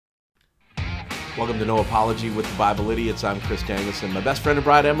Welcome to No Apology with the Bible Idiots. I'm Chris Ganguson. My best friend and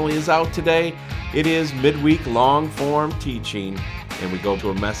bride Emily is out today. It is midweek long-form teaching, and we go to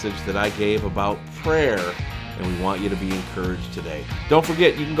a message that I gave about prayer, and we want you to be encouraged today. Don't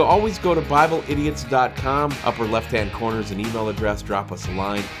forget, you can always go to BibleIdiots.com. Upper left-hand corner is an email address. Drop us a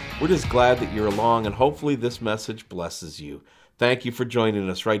line. We're just glad that you're along, and hopefully this message blesses you. Thank you for joining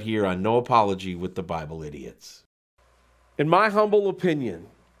us right here on No Apology with the Bible Idiots. In my humble opinion,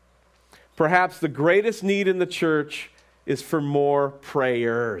 perhaps the greatest need in the church is for more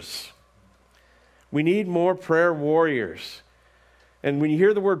prayers. We need more prayer warriors. And when you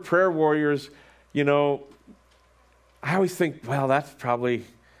hear the word prayer warriors, I always think, well, that's probably,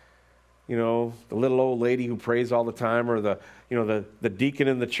 the little old lady who prays all the time, or the deacon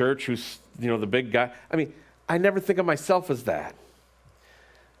in the church who's, the big guy. I mean, I never think of myself as that.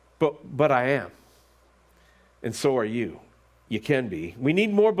 But I am. And so are you. You can be. We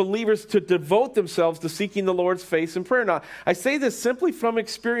need more believers to devote themselves to seeking the Lord's face in prayer. Now, I say this simply from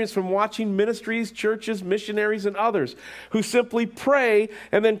experience from watching ministries, churches, missionaries, and others who simply pray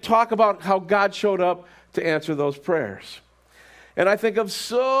and then talk about how God showed up to answer those prayers. And I think of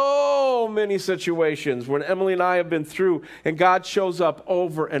so many situations when Emily and I have been through and God shows up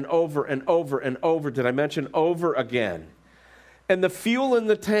over and over and over and over. Did I mention over again? And the fuel in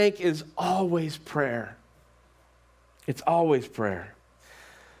the tank is always prayer. It's always prayer.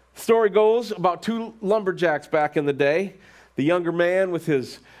 The story goes about two lumberjacks back in the day. The younger man, with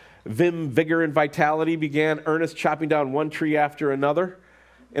his vim, vigor, and vitality, began earnest chopping down one tree after another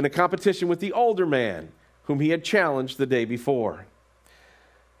in a competition with the older man, whom he had challenged the day before.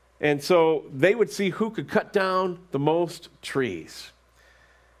 And so they would see who could cut down the most trees.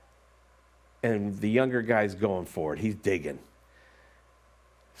 And the younger guy's going for it. He's digging.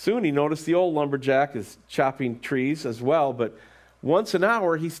 Soon he noticed the old lumberjack is chopping trees as well, but once an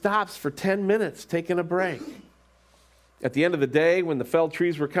hour he stops for 10 minutes, taking a break. At the end of the day, when the felled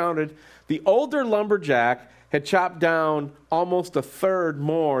trees were counted, the older lumberjack had chopped down almost a third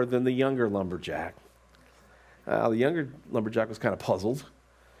more than the younger lumberjack. The younger lumberjack was kind of puzzled.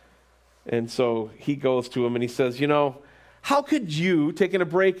 And so he goes to him and he says, how could you, taking a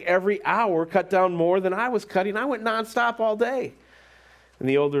break every hour, cut down more than I was cutting? I went nonstop all day. And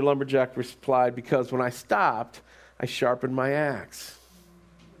the older lumberjack replied, because when I stopped, I sharpened my axe.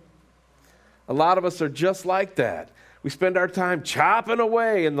 A lot of us are just like that. We spend our time chopping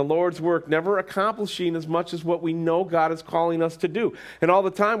away in the Lord's work, never accomplishing as much as what we know God is calling us to do. And all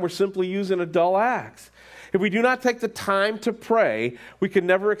the time, we're simply using a dull axe. If we do not take the time to pray, we can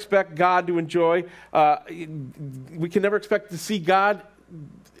never expect God to we can never expect to see God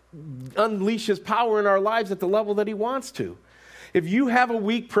unleash His power in our lives at the level that He wants to. If you have a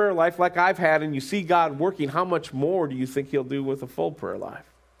weak prayer life like I've had and you see God working, how much more do you think He'll do with a full prayer life?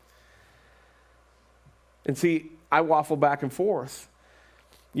 And see, I waffle back and forth.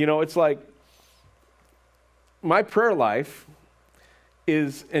 It's like my prayer life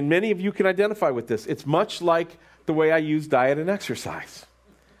is, and many of you can identify with this, it's much like the way I use diet and exercise.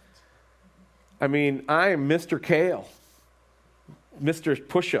 I mean, I am Mr. Kale, Mr.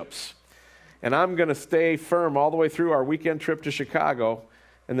 Push-ups. And I'm going to stay firm all the way through our weekend trip to Chicago,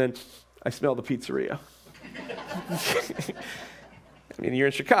 and then I smell the pizzeria. I mean, you're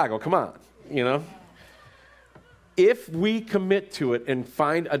in Chicago, come on, If we commit to it and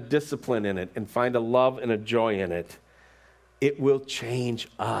find a discipline in it and find a love and a joy in it, it will change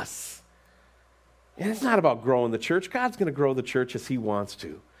us. And it's not about growing the church. God's going to grow the church as He wants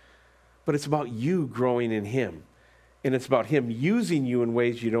to. But it's about you growing in Him. And it's about Him using you in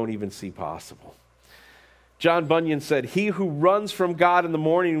ways you don't even see possible. John Bunyan said, "He who runs from God in the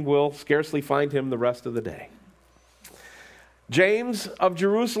morning will scarcely find Him the rest of the day." James of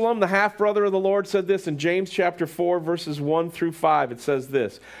Jerusalem, the half-brother of the Lord, said this in James chapter 4, verses 1 through 5. It says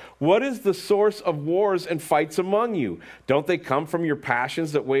this, "What is the source of wars and fights among you? Don't they come from your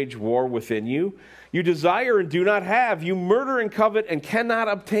passions that wage war within you? You desire and do not have. You murder and covet and cannot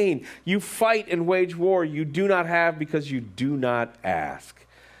obtain. You fight and wage war. You do not have because you do not ask.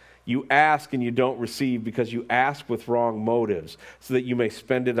 You ask and you don't receive because you ask with wrong motives so that you may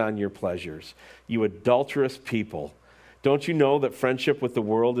spend it on your pleasures. You adulterous people. Don't you know that friendship with the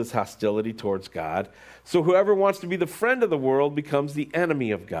world is hostility towards God? So whoever wants to be the friend of the world becomes the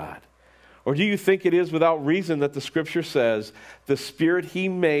enemy of God. Or do you think it is without reason that the Scripture says, the Spirit He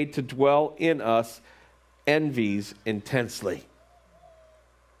made to dwell in us envies intensely?"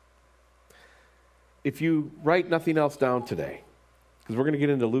 If you write nothing else down today, because we're going to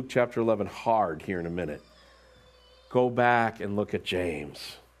get into Luke chapter 11 hard here in a minute, go back and look at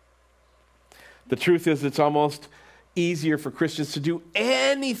James. The truth is, it's almost easier for Christians to do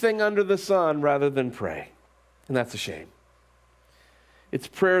anything under the sun rather than pray. And that's a shame. It's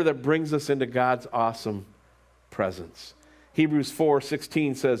prayer that brings us into God's awesome presence. Hebrews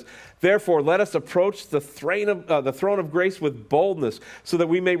 4:16 says, "Therefore, let us approach the throne of grace with boldness, so that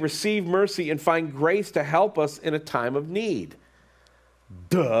we may receive mercy and find grace to help us in a time of need."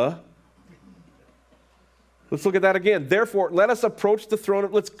 Duh. Let's look at that again. Therefore, let us approach the throne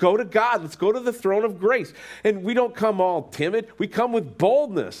of, let's go to God. Let's go to the throne of grace. And we don't come all timid. We come with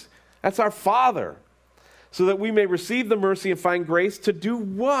boldness. That's our Father. So that we may receive the mercy and find grace to do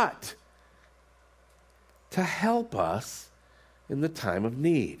what? To help us in the time of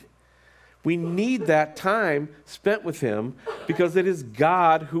need. We need that time spent with Him because it is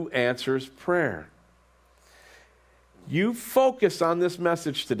God who answers prayer. You focus on this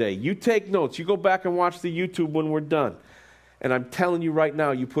message today. You take notes. You go back and watch the YouTube when we're done. And I'm telling you right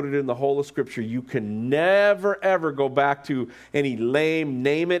now, you put it in the whole of Scripture. You can never, ever go back to any lame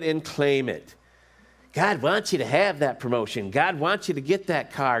name it and claim it. God wants you to have that promotion. God wants you to get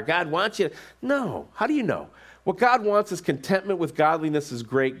that car. God wants you to... No. How do you know? What God wants is contentment with godliness is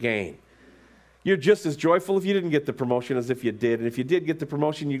great gain. You're just as joyful if you didn't get the promotion as if you did. And if you did get the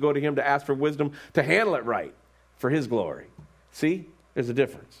promotion, you go to Him to ask for wisdom to handle it right for His glory. See? There's a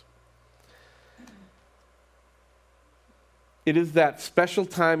difference. It is that special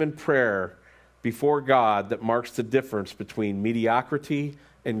time in prayer before God that marks the difference between mediocrity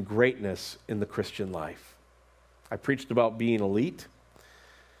and greatness in the Christian life. I preached about being elite.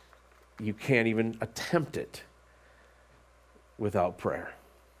 You can't even attempt it without prayer.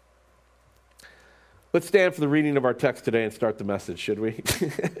 Let's stand for the reading of our text today and start the message, should we?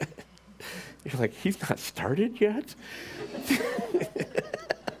 You're like, he's not started yet?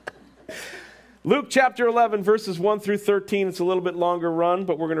 Luke chapter 11, verses 1 through 13. It's a little bit longer run,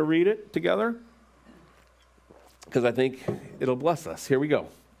 but we're going to read it together because I think it'll bless us. Here we go.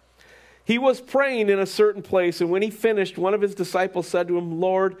 He was praying in a certain place, and when he finished, one of his disciples said to him,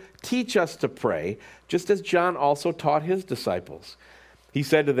 "Lord, teach us to pray, just as John also taught his disciples." He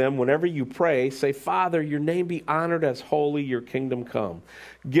said to them, "Whenever you pray, say, 'Father, your name be honored as holy, your kingdom come.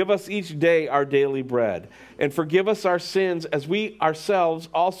 Give us each day our daily bread, and forgive us our sins as we ourselves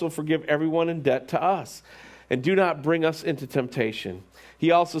also forgive everyone in debt to us. And do not bring us into temptation.'" He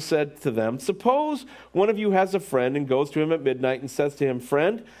also said to them, "Suppose one of you has a friend and goes to him at midnight and says to him,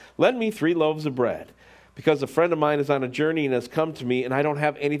 'Friend, lend me 3 loaves of bread, because a friend of mine is on a journey and has come to me, and I don't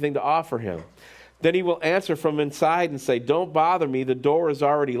have anything to offer him.' Then he will answer from inside and say, 'Don't bother me, the door is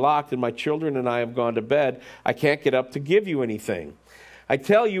already locked, and my children and I have gone to bed. I can't get up to give you anything.' I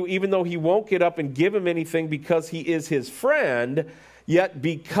tell you, even though he won't get up and give him anything because he is his friend, yet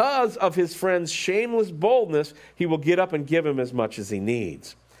because of his friend's shameless boldness, he will get up and give him as much as he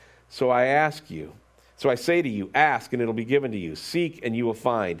needs. So I say to you, ask and it'll be given to you. Seek and you will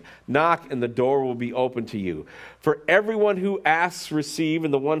find. Knock and the door will be open to you. For everyone who asks receives,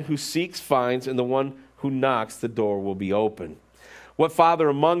 and the one who seeks finds, and the one who knocks the door will be open. What father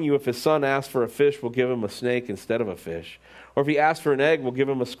among you, if his son asks for a fish, will give him a snake instead of a fish? Or if he asks for an egg, will give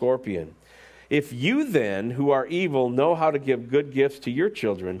him a scorpion? If you then, who are evil, know how to give good gifts to your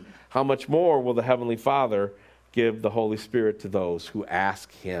children, how much more will the Heavenly Father give the Holy Spirit to those who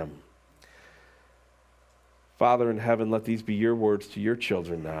ask Him?" Father in heaven, let these be your words to your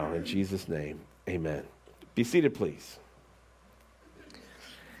children now. In Jesus' name, amen. Be seated, please.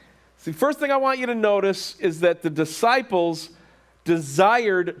 See, first thing I want you to notice is that the disciples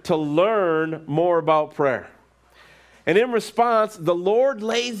desired to learn more about prayer. And in response, the Lord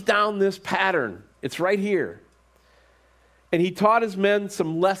lays down this pattern. It's right here. And He taught His men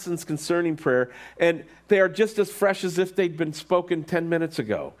some lessons concerning prayer, and they are just as fresh as if they'd been spoken 10 minutes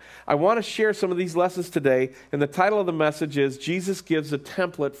ago. I want to share some of these lessons today, and the title of the message is, Jesus Gives a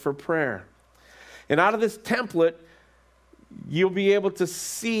Template for Prayer. And out of this template, you'll be able to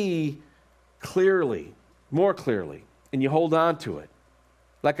see clearly, more clearly, and you hold on to it.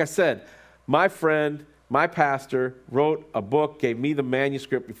 Like I said, my friend, my pastor, wrote a book, gave me the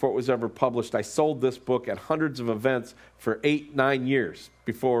manuscript before it was ever published. I sold this book at hundreds of events for 8-9 years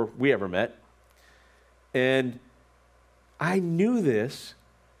before we ever met. And I knew this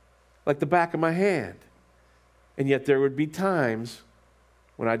like the back of my hand. And yet there would be times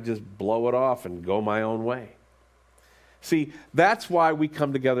when I'd just blow it off and go my own way. See, that's why we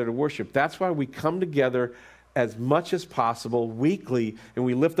come together to worship. That's why we come together as much as possible weekly, and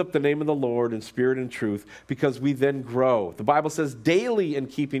we lift up the name of the Lord in spirit and truth, because we then grow. The Bible says daily in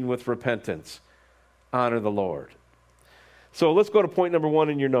keeping with repentance, honor the Lord. So let's go to point number 1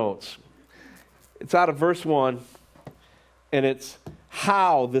 in your notes. It's out of verse 1, and it's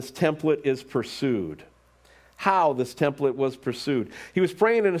how this template is pursued. how this template was pursued. He was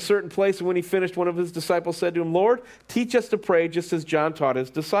praying in a certain place, and when he finished, one of his disciples said to him, "Lord, teach us to pray just as John taught his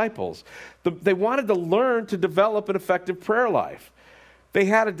disciples." They wanted to learn to develop an effective prayer life. They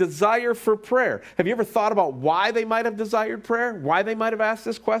had a desire for prayer. Have you ever thought about why they might have desired prayer? Why they might have asked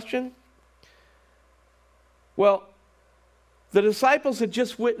this question? Well, the disciples had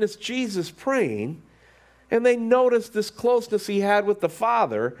just witnessed Jesus praying, and they noticed this closeness he had with the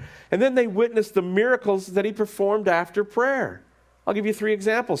Father, and then they witnessed the miracles that he performed after prayer. I'll give you 3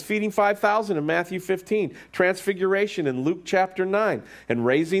 examples. Feeding 5,000 in Matthew 15, Transfiguration in Luke chapter 9, and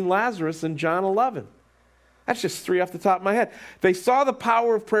raising Lazarus in John 11. That's just 3 off the top of my head. They saw the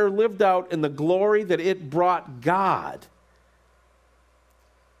power of prayer lived out in the glory that it brought God,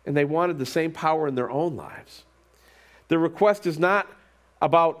 and they wanted the same power in their own lives. The request is not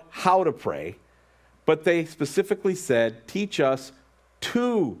about how to pray, but they specifically said, teach us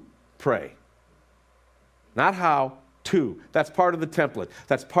to pray. Not how, to. That's part of the template.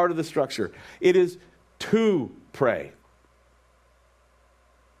 That's part of the structure. It is to pray.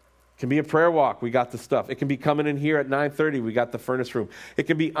 It can be a prayer walk. We got the stuff. It can be coming in here at 9:30. We got the furnace room. It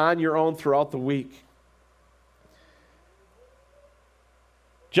can be on your own throughout the week.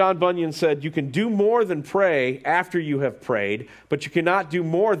 John Bunyan said, you can do more than pray after you have prayed, but you cannot do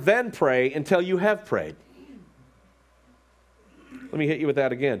more than pray until you have prayed. Let me hit you with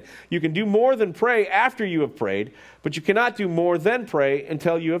that again. You can do more than pray after you have prayed, but you cannot do more than pray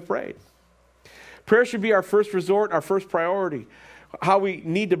until you have prayed. Prayer should be our first resort, our first priority. How we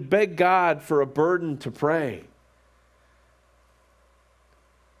need to beg God for a burden to pray.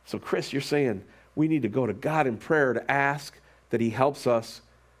 So Chris, you're saying we need to go to God in prayer to ask that he helps us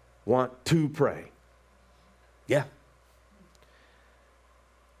want to pray. Yeah.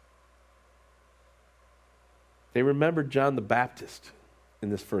 They remembered John the Baptist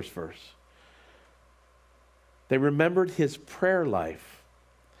in this first verse. They remembered his prayer life.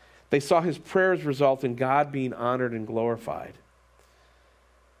 They saw his prayers result in God being honored and glorified.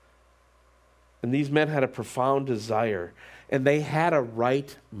 And these men had a profound desire, and they had a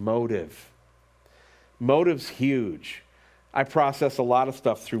right motive. Motive's huge. I process a lot of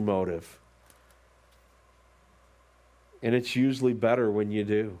stuff through motive. And it's usually better when you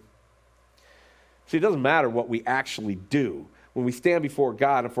do. See, it doesn't matter what we actually do. When we stand before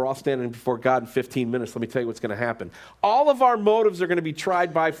God, if we're all standing before God in 15 minutes, let me tell you what's going to happen. All of our motives are going to be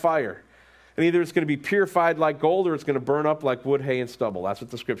tried by fire. And either it's going to be purified like gold or it's going to burn up like wood, hay, and stubble. That's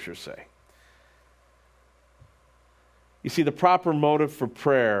what the scriptures say. You see, the proper motive for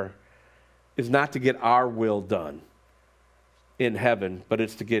prayer is not to get our will done in heaven, but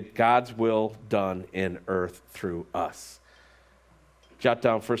it's to get God's will done in earth through us. Jot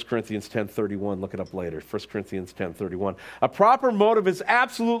down 1 Corinthians 10:31. Look it up later. 1 Corinthians 10:31. A proper motive is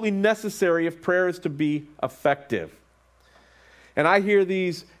absolutely necessary if prayer is to be effective. And I hear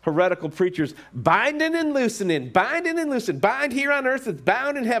these heretical preachers binding and loosening, binding and loosening. Bind here on earth, it's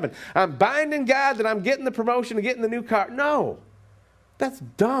bound in heaven. I'm binding God that I'm getting the promotion and getting the new car. No, that's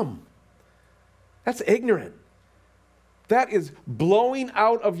dumb. That's ignorant. That is blowing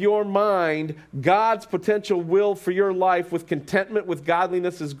out of your mind God's potential will for your life with contentment with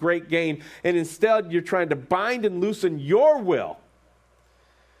godliness is great gain. And instead, you're trying to bind and loosen your will.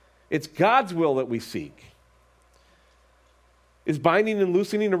 It's God's will that we seek. Is binding and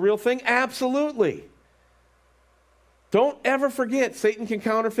loosening a real thing? Absolutely. Don't ever forget, Satan can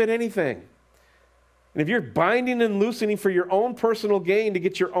counterfeit anything. And if you're binding and loosening for your own personal gain to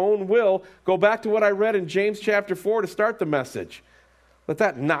get your own will, go back to what I read in James chapter 4 to start the message. Let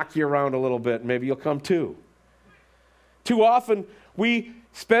that knock you around a little bit. Maybe you'll come to. Too often, we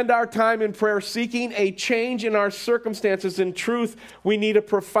spend our time in prayer seeking a change in our circumstances. In truth, we need a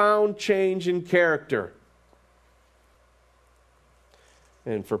profound change in character.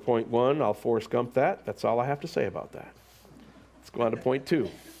 And for point 1, I'll Forrest Gump that. That's all I have to say about that. Let's go on to point 2.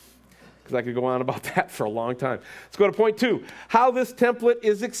 Because I could go on about that for a long time. Let's go to point 2. How this template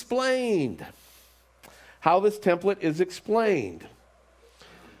is explained. How this template is explained.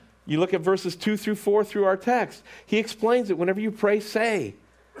 You look at verses 2 through 4 through our text. He explains it. Whenever you pray, say.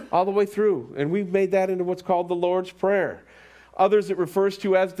 All the way through. And we've made that into what's called the Lord's Prayer. Others it refers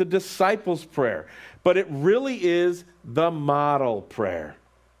to as the disciples' prayer. But it really is the model prayer.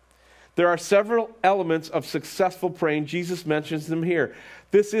 There are several elements of successful praying. Jesus mentions them here.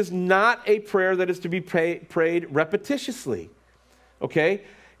 This is not a prayer that is to be prayed repetitiously. Okay?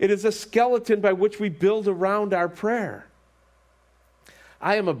 It is a skeleton by which we build around our prayer.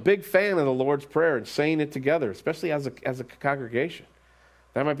 I am a big fan of the Lord's Prayer and saying it together, especially as a congregation.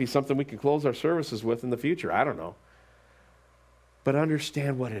 That might be something we can close our services with in the future. I don't know. But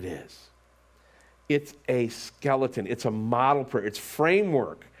understand what it is. It's a skeleton. It's a model prayer. It's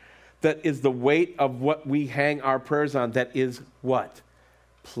framework that is the weight of what we hang our prayers on. That is what?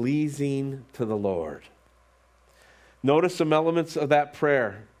 Pleasing to the Lord. Notice some elements of that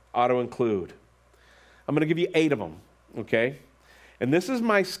prayer ought to include. I'm going to give you 8 of them, okay? And this is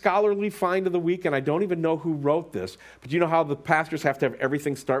my scholarly find of the week, and I don't even know who wrote this, but you know how the pastors have to have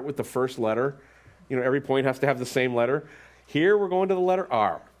everything start with the first letter? You know, every point has to have the same letter. Here we're going to the letter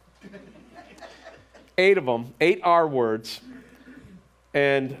R. 8 of them, 8 R words,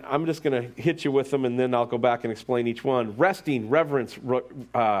 and I'm just going to hit you with them, and then I'll go back and explain each one. Resting, reverence,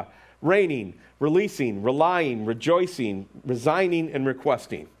 reigning, releasing, relying, rejoicing, resigning, and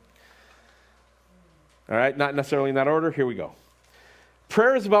requesting. All right, not necessarily in that order. Here we go.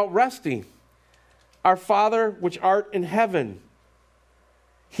 Prayer is about resting. Our Father, which art in heaven,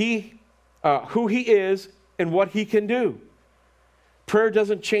 who He is and what He can do. Prayer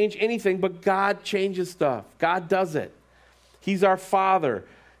doesn't change anything, but God changes stuff. God does it. He's our Father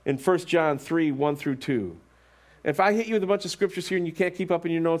in 1 John 3, 1 through 2. If I hit you with a bunch of scriptures here and you can't keep up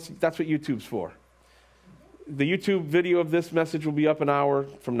in your notes, that's what YouTube's for. The YouTube video of this message will be up an hour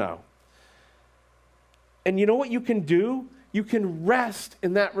from now. And you know what you can do? You can rest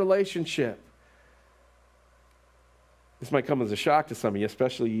in that relationship. This might come as a shock to some of you,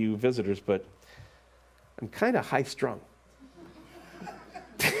 especially you visitors, but I'm kind of high-strung.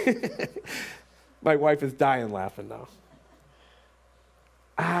 My wife is dying laughing now.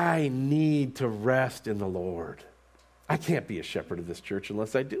 I need to rest in the Lord. I can't be a shepherd of this church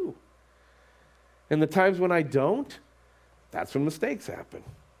unless I do. And the times when I don't, that's when mistakes happen.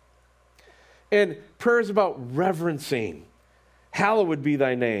 And prayer is about reverencing. Hallowed be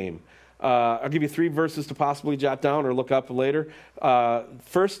thy name. I'll give you 3 verses to possibly jot down or look up later. 1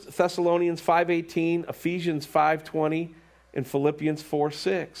 Thessalonians 5:18, Ephesians 5:20, and Philippians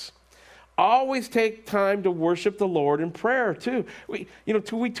 4:6. Always take time to worship the Lord in prayer, too.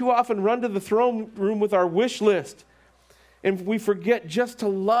 We too often run to the throne room with our wish list, and we forget just to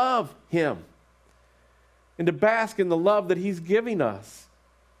love Him and to bask in the love that He's giving us.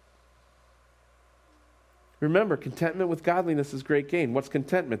 Remember, contentment with godliness is great gain. What's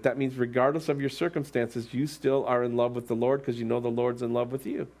contentment? That means regardless of your circumstances, you still are in love with the Lord because you know the Lord's in love with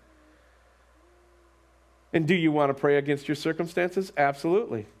you. And do you want to pray against your circumstances?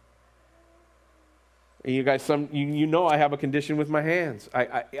 Absolutely. And you guys, you know I have a condition with my hands.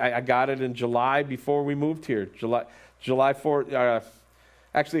 I got it in July before we moved here. July 4th.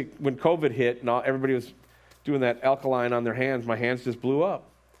 Actually, when COVID hit and everybody was doing that alkaline on their hands, my hands just blew up.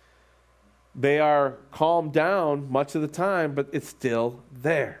 They are calmed down much of the time, but it's still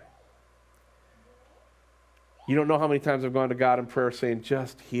there. You don't know how many times I've gone to God in prayer saying,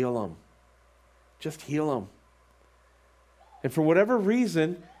 just heal them. Just heal them. And for whatever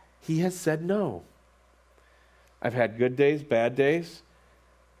reason, He has said no. I've had good days, bad days,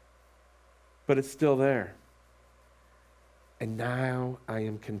 but it's still there. And now I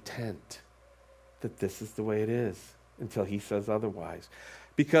am content that this is the way it is until He says otherwise.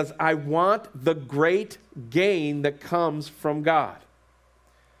 Because I want the great gain that comes from God.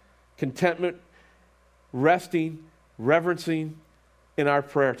 Contentment, resting, reverencing in our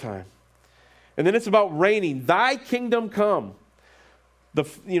prayer time. And then it's about reigning. Thy kingdom come.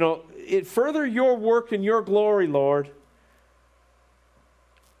 Further your work and your glory, Lord.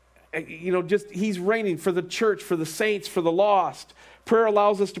 He's reigning for the church, for the saints, for the lost. Prayer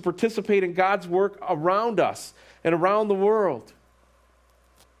allows us to participate in God's work around us and around the world.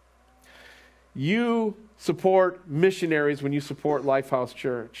 You support missionaries when you support Lifehouse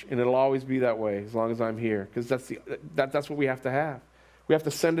Church, and it'll always be that way as long as I'm here, because that's what we have to have. We have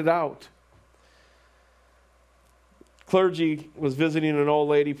to send it out. Clergy was visiting an old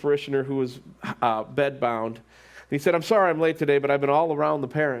lady parishioner who was bedbound. He said, "I'm sorry I'm late today, but I've been all around the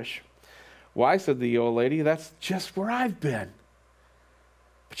parish." "Why?" said the old lady. "That's just where I've been."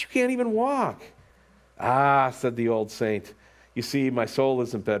 "But you can't even walk." "Ah," said the old saint, "you see, my soul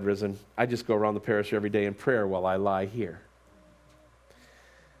isn't bedridden. I just go around the parish every day in prayer while I lie here."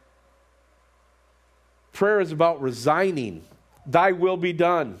 Prayer is about resigning. Thy will be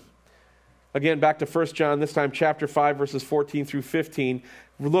done. Again, back to 1 John, this time chapter 5, verses 14 through 15.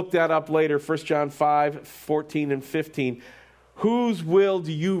 We'll look that up later, 1 John 5, 14 and 15. Whose will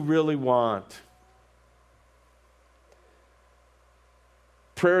do you really want?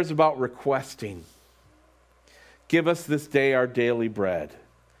 Prayer is about requesting. Give us this day our daily bread.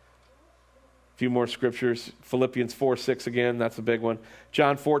 A few more scriptures. Philippians 4:6 again, that's a big one.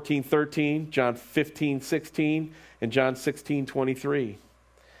 John 14:13, John 15:16, and John 16:23.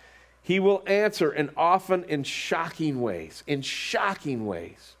 He will answer, and often in shocking ways. In shocking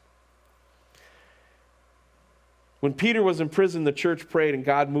ways. When Peter was in prison, the church prayed, and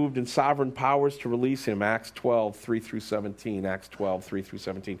God moved in sovereign powers to release him. Acts 12, 3 through 17. Acts 12, 3 through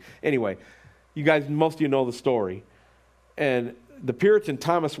 17. Anyway, you guys, most of you know the story. And the Puritan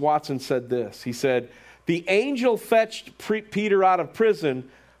Thomas Watson said this. He said, the angel fetched Peter out of prison,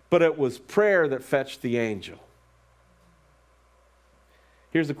 but it was prayer that fetched the angel.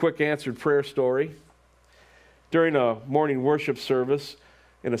 Here's a quick answered prayer story. During a morning worship service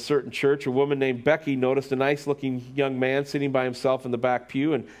in a certain church, a woman named Becky noticed a nice-looking young man sitting by himself in the back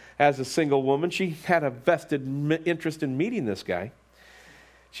pew, and as a single woman, she had a vested interest in meeting this guy.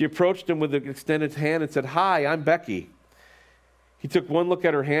 She approached him with an extended hand and said, "Hi, I'm Becky." He took one look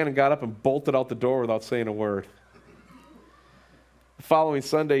at her hand and got up and bolted out the door without saying a word. The following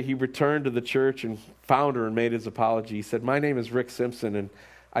Sunday, he returned to the church and found her and made his apology. He said, "My name is Rick Simpson, and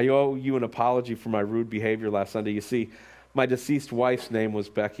I owe you an apology for my rude behavior last Sunday. You see, my deceased wife's name was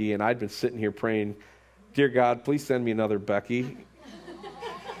Becky, and I'd been sitting here praying, 'Dear God, please send me another Becky.'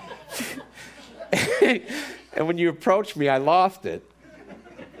 And when you approached me, I lost it."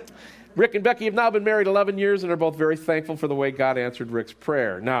 Rick and Becky have now been married 11 years and are both very thankful for the way God answered Rick's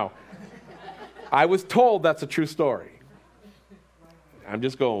prayer. Now, I was told that's a true story. I'm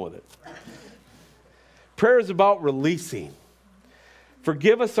just going with it. Prayer is about releasing.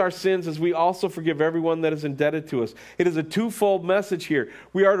 Forgive us our sins as we also forgive everyone that is indebted to us. It is a twofold message here.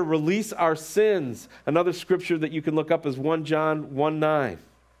 We are to release our sins. Another scripture that you can look up is 1 John 1:9.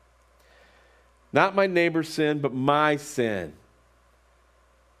 Not my neighbor's sin, but my sin.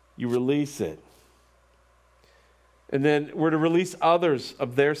 You release it. And then we're to release others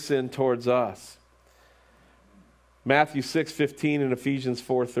of their sin towards us. Matthew 6:15 and Ephesians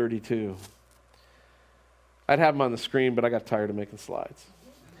 4:32. I'd have them on the screen, but I got tired of making slides.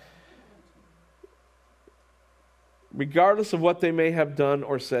 Regardless of what they may have done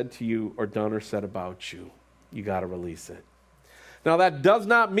or said to you or done or said about you, you got to release it. Now, that does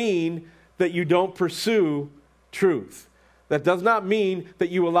not mean that you don't pursue truth. That does not mean that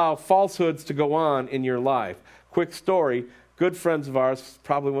you allow falsehoods to go on in your life. Quick story, good friends of ours,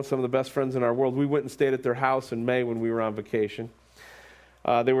 probably some of the best friends in our world, we went and stayed at their house in May when we were on vacation.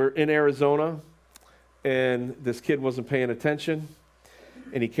 They were in Arizona, and this kid wasn't paying attention,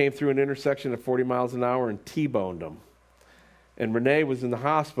 and he came through an intersection at 40 miles an hour and T-boned him. And Renee was in the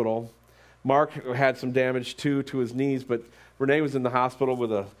hospital. Mark had some damage too to his knees, but Renee was in the hospital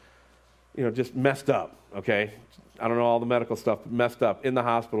with just messed up, okay? I don't know all the medical stuff, but messed up in the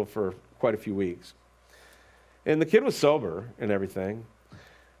hospital for quite a few weeks. And the kid was sober and everything.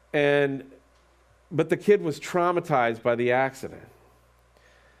 But the kid was traumatized by the accident.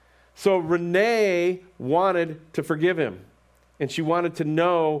 So Renee wanted to forgive him. And she wanted to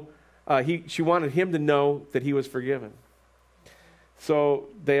know, she wanted him to know that he was forgiven. So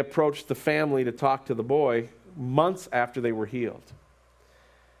they approached the family to talk to the boy months after they were healed.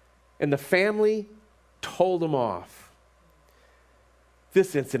 And the family told him off.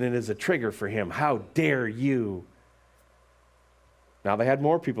 This incident is a trigger for him. How dare you? Now they had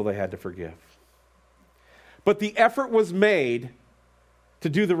more people they had to forgive. But the effort was made to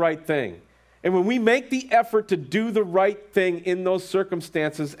do the right thing. And when we make the effort to do the right thing in those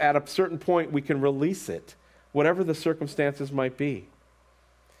circumstances, at a certain point we can release it, whatever the circumstances might be.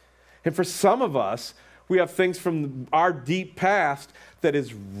 And for some of us, we have things from our deep past that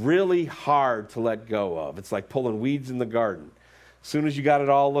is really hard to let go of. It's like pulling weeds in the garden. As soon as you got it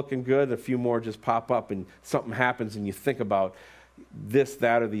all looking good, a few more just pop up and something happens and you think about this,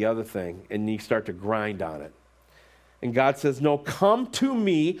 that, or the other thing, and you start to grind on it. And God says, no, come to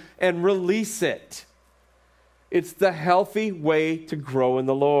me and release it. It's the healthy way to grow in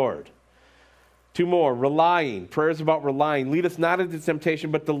the Lord. Two more, relying. Prayer is about relying. Lead us not into temptation,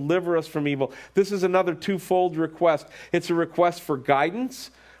 but deliver us from evil. This is another twofold request. It's a request for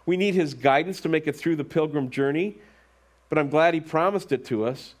guidance. We need his guidance to make it through the pilgrim journey, but I'm glad he promised it to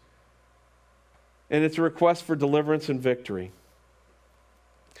us. And it's a request for deliverance and victory.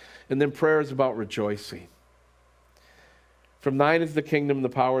 And then prayer is about rejoicing. From thine is the kingdom, the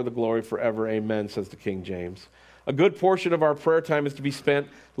power, the glory forever. Amen, says the King James. A good portion of our prayer time is to be spent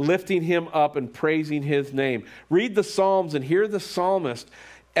lifting him up and praising his name. Read the Psalms and hear the psalmist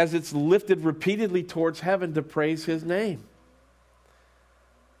as it's lifted repeatedly towards heaven to praise his name.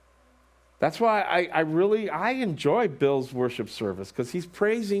 That's why I enjoy Bill's worship service, because he's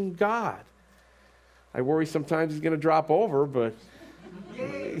praising God. I worry sometimes he's going to drop over, but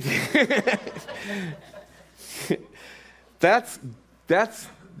that's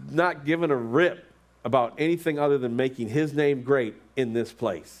not giving a rip about anything other than making his name great in this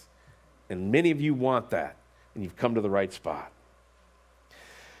place. And many of you want that, and you've come to the right spot.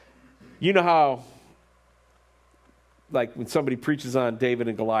 You know how like when somebody preaches on David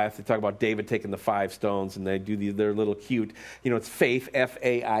and Goliath, they talk about David taking the 5 stones, and they do their little cute, it's faith,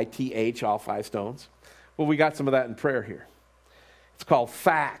 F-A-I-T-H, all 5 stones. Well, we got some of that in prayer here. It's called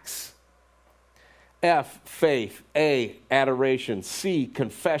facts. F, faith. A, adoration. C,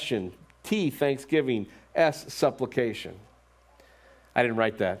 confession. T, thanksgiving. S, supplication. I didn't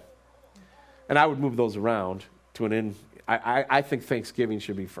write that. And I would move those around to an end. I think thanksgiving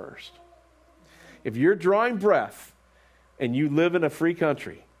should be first. If you're drawing breath and you live in a free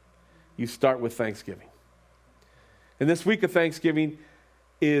country, you start with thanksgiving. And this week of Thanksgiving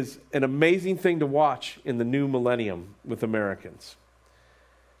is an amazing thing to watch in the new millennium with Americans.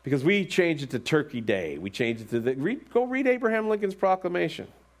 Because we changed it to Turkey Day. We changed it to go read Abraham Lincoln's proclamation.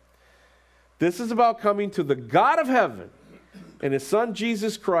 This is about coming to the God of heaven and his son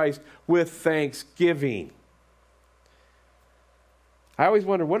Jesus Christ with thanksgiving. I always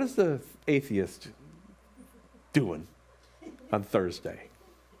wonder, what is the atheist doing on Thursday?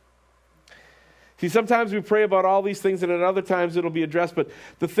 See, sometimes we pray about all these things, and at other times it'll be addressed, but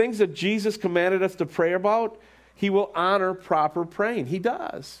the things that Jesus commanded us to pray about, he will honor proper praying. He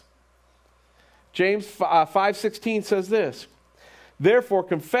does. James 5:16 says this, "Therefore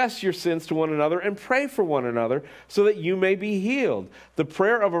confess your sins to one another and pray for one another so that you may be healed. The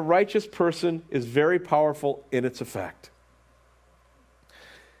prayer of a righteous person is very powerful in its effect."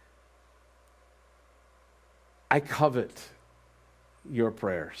 I covet your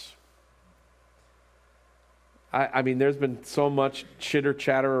prayers. I mean, there's been so much chitter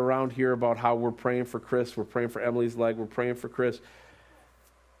chatter around here about how we're praying for Chris, we're praying for Emily's leg, we're praying for Chris.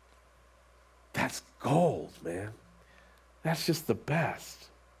 That's gold, man. That's just the best.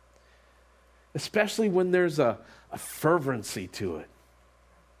 Especially when there's a fervency to it.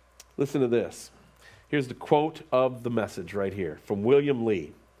 Listen to this. Here's the quote of the message right here from William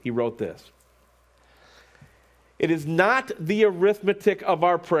Lee. He wrote this. "It is not the arithmetic of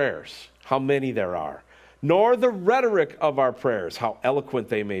our prayers, how many there are, nor the rhetoric of our prayers, how eloquent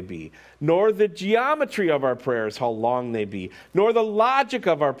they may be, nor the geometry of our prayers, how long they be, nor the logic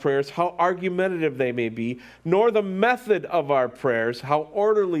of our prayers, how argumentative they may be, nor the method of our prayers, how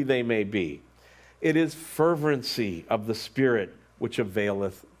orderly they may be. It is fervency of the Spirit which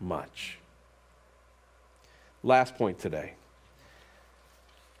availeth much." Last point today.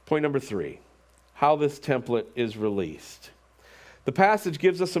 Point number 3. How this template is released. The passage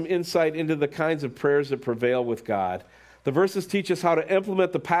gives us some insight into the kinds of prayers that prevail with God. The verses teach us how to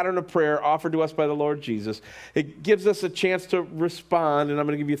implement the pattern of prayer offered to us by the Lord Jesus. It gives us a chance to respond, and I'm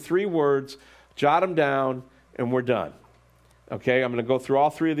going to give you 3 words, jot them down, and we're done. Okay, I'm going to go through all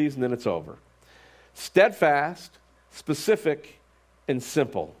 3 of these, and then it's over. Steadfast, specific, and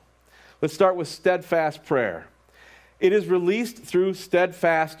simple. Let's start with steadfast prayer. It is released through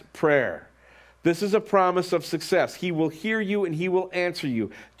steadfast prayer. This is a promise of success. He will hear you and he will answer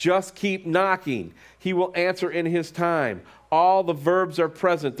you. Just keep knocking. He will answer in his time. All the verbs are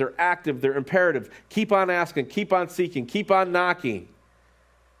present. They're active. They're imperative. Keep on asking. Keep on seeking. Keep on knocking.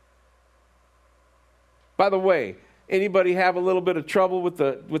 By the way, anybody have a little bit of trouble with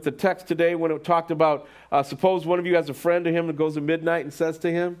the text today when it talked about, suppose one of you has a friend to him that goes at midnight and says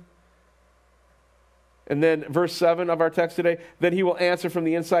to him, and then verse 7 of our text today, "Then he will answer from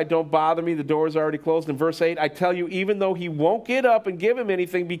the inside, 'Don't bother me, the door is already closed.' In verse 8, "I tell you, even though he won't get up and give him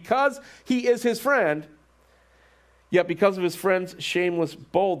anything because he is his friend, yet because of his friend's shameless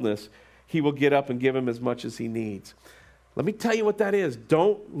boldness, he will get up and give him as much as he needs." Let me tell you what that is.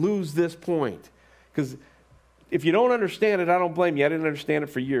 Don't lose this point. Because if you don't understand it, I don't blame you. I didn't understand it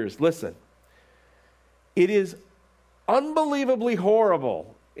for years. Listen, it is unbelievably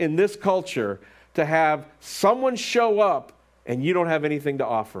horrible in this culture to have someone show up and you don't have anything to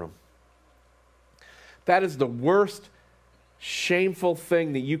offer them. That is the worst, shameful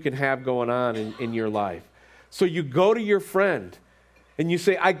thing that you can have going on in your life. So you go to your friend and you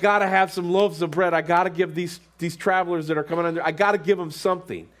say, "I got to have some loaves of bread. I got to give these travelers that are coming under, I got to give them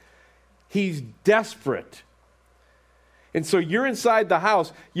something." He's desperate. And so you're inside the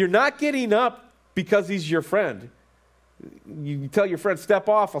house. You're not getting up because he's your friend. You tell your friend, "Step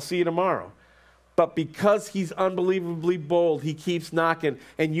off, I'll see you tomorrow." But because he's unbelievably bold, he keeps knocking,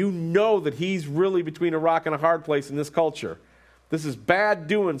 and you know that he's really between a rock and a hard place in this culture. This is bad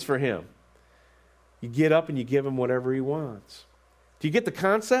doings for him. You get up and you give him whatever he wants. Do you get the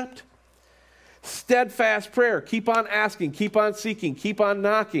concept? Steadfast prayer. Keep on asking, keep on seeking, keep on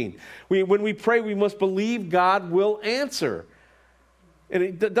knocking. When we pray, we must believe God will answer. And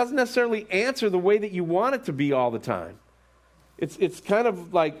it doesn't necessarily answer the way that you want it to be all the time. It's kind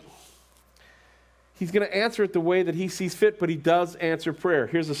of like he's going to answer it the way that he sees fit, but he does answer prayer.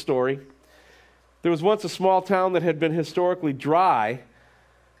 Here's a story. There was once a small town that had been historically dry,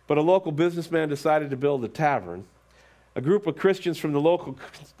 but a local businessman decided to build a tavern. A group of Christians from the local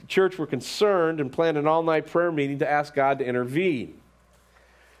church were concerned and planned an all-night prayer meeting to ask God to intervene.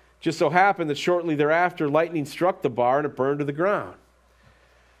 Just so happened that shortly thereafter, lightning struck the bar and it burned to the ground.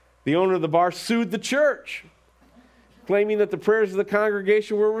 The owner of the bar sued the church, claiming that the prayers of the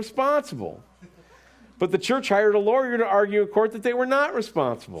congregation were responsible. But the church hired a lawyer to argue in court that they were not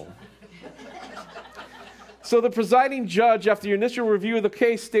responsible. So the presiding judge, after the initial review of the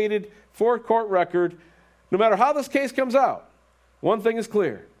case, stated for court record, no matter how this case comes out, one thing is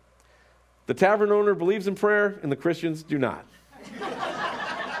clear. The tavern owner believes in prayer and the Christians do not.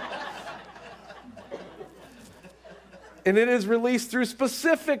 And it is released through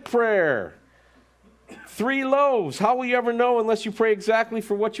specific prayer. 3 loaves. How will you ever know unless you pray exactly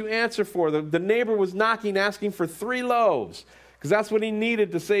for what you answer for? The neighbor was knocking, asking for 3 loaves, because that's what he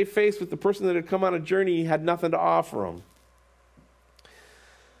needed to save face with the person that had come on a journey. He had nothing to offer him.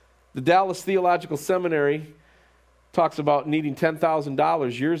 The Dallas Theological Seminary talks about needing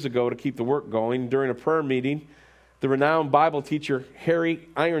 $10,000 years ago to keep the work going. During a prayer meeting, the renowned Bible teacher Harry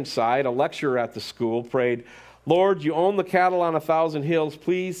Ironside, a lecturer at the school, prayed, "Lord, you own the cattle on 1,000 hills.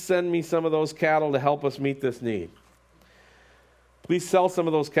 Please send me some of those cattle to help us meet this need. Please sell some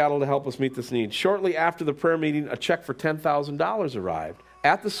of those cattle to help us meet this need." Shortly after the prayer meeting, a check for $10,000 arrived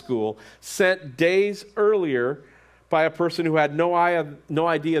at the school, sent days earlier by a person who had no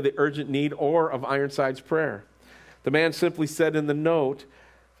idea the urgent need or of Ironside's prayer. The man simply said in the note,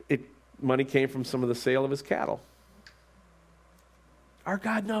 money came from some of the sale of his cattle. Our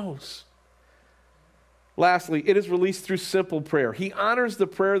God knows. Lastly, it is released through simple prayer. He honors the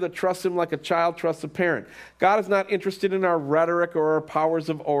prayer that trusts him like a child trusts a parent. God is not interested in our rhetoric or our powers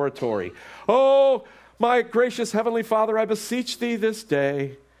of oratory. "Oh, my gracious Heavenly Father, I beseech thee this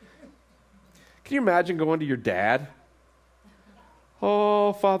day." Can you imagine going to your dad?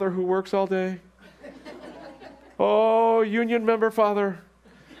 "Oh, Father who works all day. Oh, union member Father,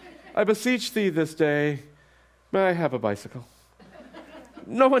 I beseech thee this day, may I have a bicycle?"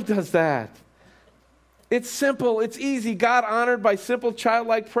 No one does that. It's simple. It's easy. God honored by simple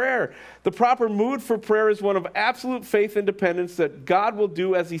childlike prayer. The proper mood for prayer is one of absolute faith and dependence that God will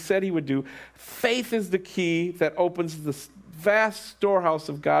do as he said he would do. Faith is the key that opens the vast storehouse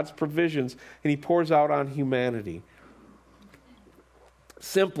of God's provisions and he pours out on humanity.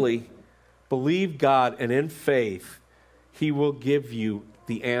 Simply believe God, and in faith, he will give you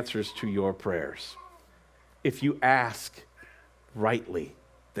the answers to your prayers. If you ask rightly,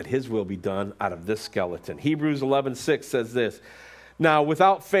 that his will be done out of this skeleton. Hebrews 11:6 says this, "Now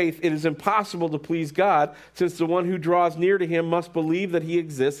without faith it is impossible to please God, since the one who draws near to him must believe that he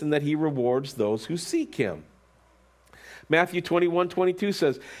exists and that he rewards those who seek him." Matthew 21:22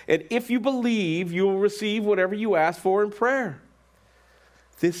 says, "And if you believe, you will receive whatever you ask for in prayer."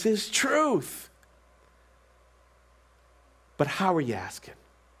 This is truth. But how are you asking?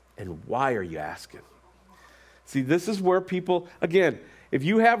 And why are you asking? See, this is where people, again, if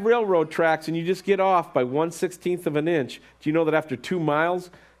you have railroad tracks and you just get off by 1/16 of an inch, do you know that after 2 miles,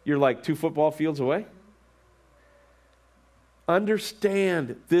 you're like 2 football fields away?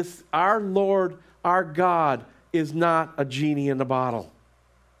 Understand this, our Lord, our God, is not a genie in a bottle.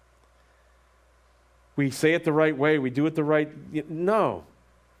 We say it the right way, we do it the right, no.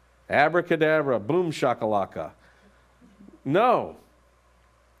 Abracadabra, boom shakalaka. No.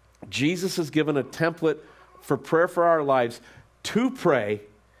 Jesus has given a template for prayer for our lives to pray,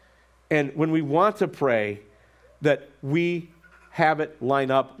 and when we want to pray, that we have it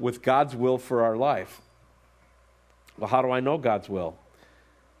line up with God's will for our life. Well, how do I know God's will?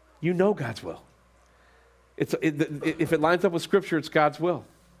 You know God's will. If it lines up with Scripture, it's God's will.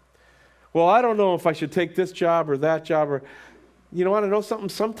 Well, I don't know if I should take this job or that job, or you want to know something?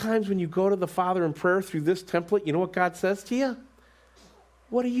 Sometimes when you go to the Father in prayer through this template, you know what God says to you?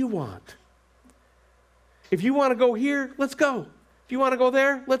 What do you want? If you want to go here, let's go. If you want to go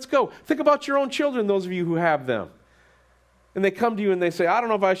there, let's go. Think about your own children, those of you who have them. And they come to you and they say, "I don't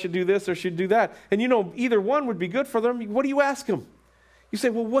know if I should do this or should do that." And you know, either one would be good for them. What do you ask them? You say,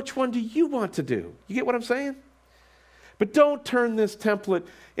 "Well, which one do you want to do?" You get what I'm saying? But don't turn this template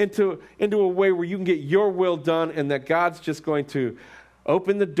into a way where you can get your will done and that God's just going to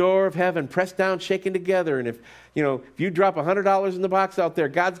open the door of heaven, press down, shaken together. And if you drop $100 in the box out there,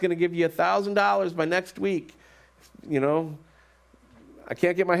 God's going to give you $1,000 by next week. I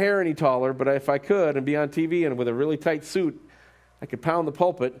can't get my hair any taller, but if I could and be on TV and with a really tight suit, I could pound the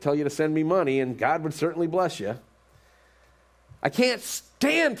pulpit and tell you to send me money, and God would certainly bless you. I can't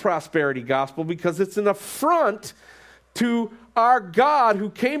stand prosperity gospel because it's an affront to our God who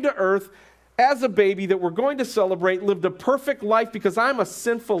came to earth as a baby that we're going to celebrate, lived a perfect life because I'm a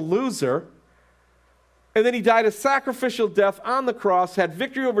sinful loser. And then he died a sacrificial death on the cross, had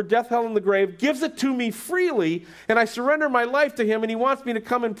victory over death, hell, and the grave, gives it to me freely, and I surrender my life to him, and he wants me to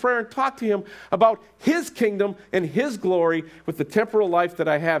come in prayer and talk to him about his kingdom and his glory with the temporal life that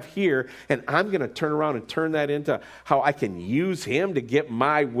I have here. And I'm going to turn around and turn that into how I can use him to get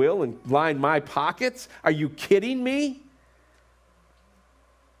my will and line my pockets? Are you kidding me?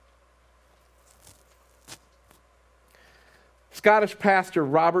 Scottish pastor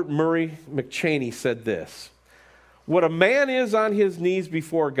Robert Murray McChaney said this: what a man is on his knees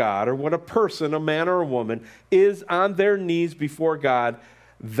before God, or what a person, a man or a woman, is on their knees before God,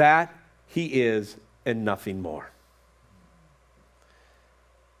 that he is and nothing more.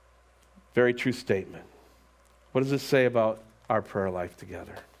 Very true statement. What does this say about our prayer life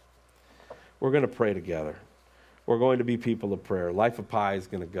together? We're going to pray together. We're going to be people of prayer. Life of Pi is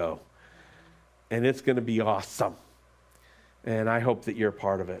going to go. And it's going to be awesome. And I hope that you're a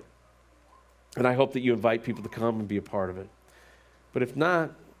part of it. And I hope that you invite people to come and be a part of it. But if not,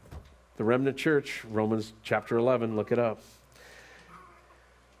 the Remnant Church, Romans chapter 11, look it up.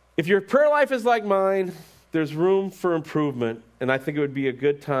 If your prayer life is like mine, there's room for improvement. And I think it would be a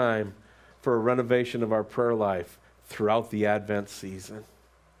good time for a renovation of our prayer life throughout the Advent season.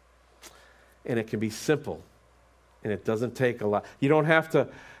 And it can be simple. And it doesn't take a lot. You don't have to,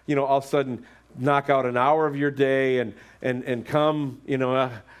 all of a sudden knock out an hour of your day and come,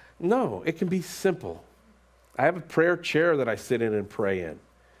 no, it can be simple. I have a prayer chair that I sit in and pray in.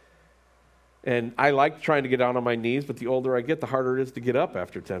 And I like trying to get down on my knees, but the older I get, the harder it is to get up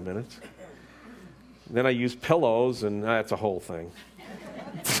after 10 minutes. And then I use pillows, and that's a whole thing.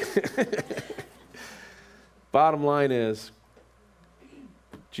 Bottom line is,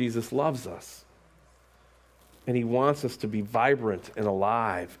 Jesus loves us. And he wants us to be vibrant and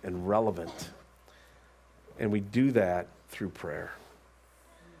alive and relevant. And we do that through prayer.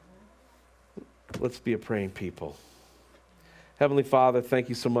 Let's be a praying people. Heavenly Father, thank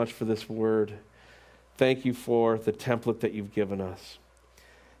you so much for this word. Thank you for the template that you've given us.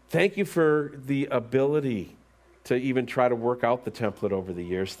 Thank you for the ability to even try to work out the template over the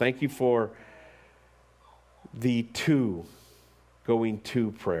years. Thank you for the going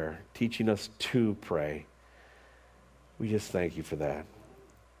to prayer, teaching us to pray. We just thank you for that.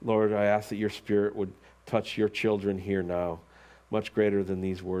 Lord, I ask that your Spirit would touch your children here now, much greater than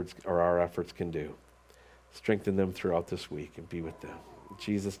these words or our efforts can do. Strengthen them throughout this week and be with them. In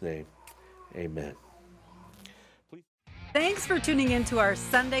Jesus' name, amen. Thanks for tuning in to our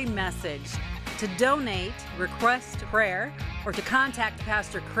Sunday message. To donate, request prayer, or to contact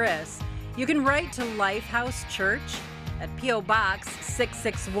Pastor Chris, you can write to Lifehouse Church at P.O. Box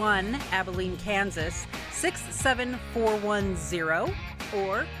 661, Abilene, Kansas, 67410,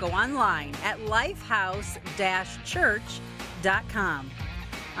 or go online at lifehouse-church.com.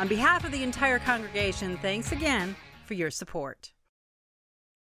 On behalf of the entire congregation, thanks again for your support.